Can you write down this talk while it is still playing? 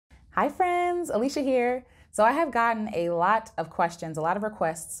Hi friends, Alecia here. So I have gotten a lot of questions, a lot of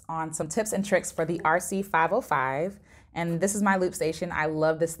requests on some tips and tricks for the RC-505. And this is my loop station. I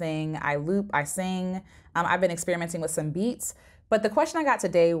love this thing. I loop, I sing. I've been experimenting with some beats. But the question I got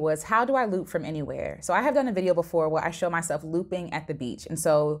today was, how do I loop from anywhere? So I have done a video before where I show myself looping at the beach. And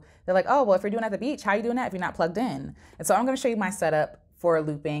so they're like, oh, well, if you're doing it at the beach, how are you doing that if you're not plugged in? And so I'm going to show you my setup for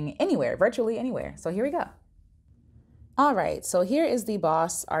looping anywhere, virtually anywhere. So here we go. All right, so here is the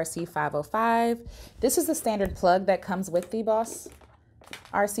Boss RC-505. This is the standard plug that comes with the Boss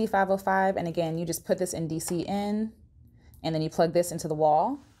RC-505. And again, you just put this in DC in, and then you plug this into the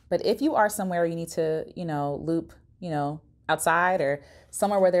wall. But if you are somewhere you need to, loop, outside or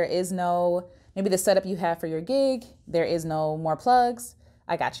somewhere where there is no, maybe the setup you have for your gig, there is no more plugs,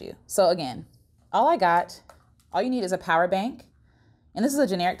 I got you. So again, all you need is a power bank. And this is a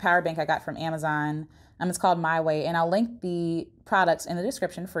generic power bank I got from Amazon. It's called My Way, and I'll link the products in the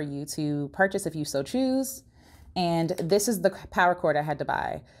description for you to purchase if you so choose. And this is the power cord I had to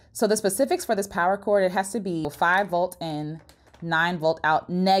buy. So the specifics for this power cord, it has to be 5 volt in, 9 volt out,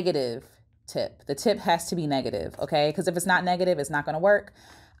 negative tip. The tip has to be negative, okay? Because if it's not negative, it's not gonna work.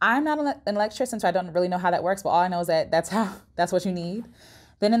 I'm not an electrician, so I don't really know how that works, but all I know is that that's what you need.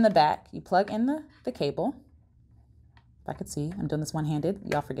 Then in the back, you plug in the cable. If I could see, I'm doing this one-handed,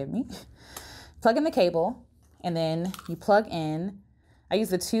 y'all forgive me. Plug in the cable, and then you plug in. I use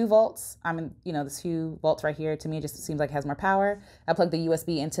the 2 volts. The 2 volts right here, to me, it just seems like it has more power. I plug the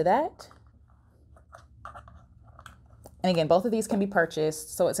USB into that. And again, both of these can be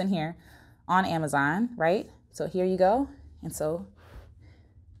purchased. So it's in here on Amazon, right? So here you go.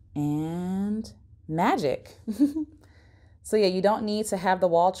 And magic. So yeah, you don't need to have the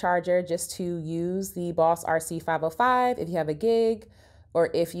wall charger just to use the Boss RC-505 if you have a gig, or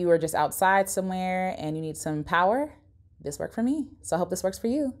if you are just outside somewhere and you need some power. This worked for me, so I hope this works for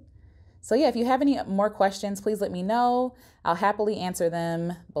you. So yeah, if you have any more questions, please let me know. I'll happily answer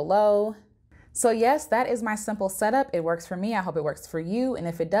them below. So yes, that is my simple setup. It works for me. I hope it works for you. And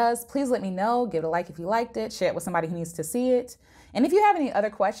if it does, please let me know. Give it a like if you liked it. Share it with somebody who needs to see it. And if you have any other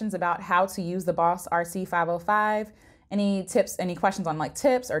questions about how to use the Boss RC-505, any tips, any questions on like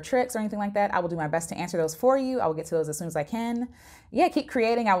tips or tricks or anything like that, I will do my best to answer those for you. I will get to those as soon as I can. Yeah, keep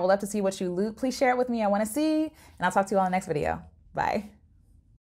creating. I would love to see what you loop. Please share it with me. I want to see. And I'll talk to you all in the next video. Bye.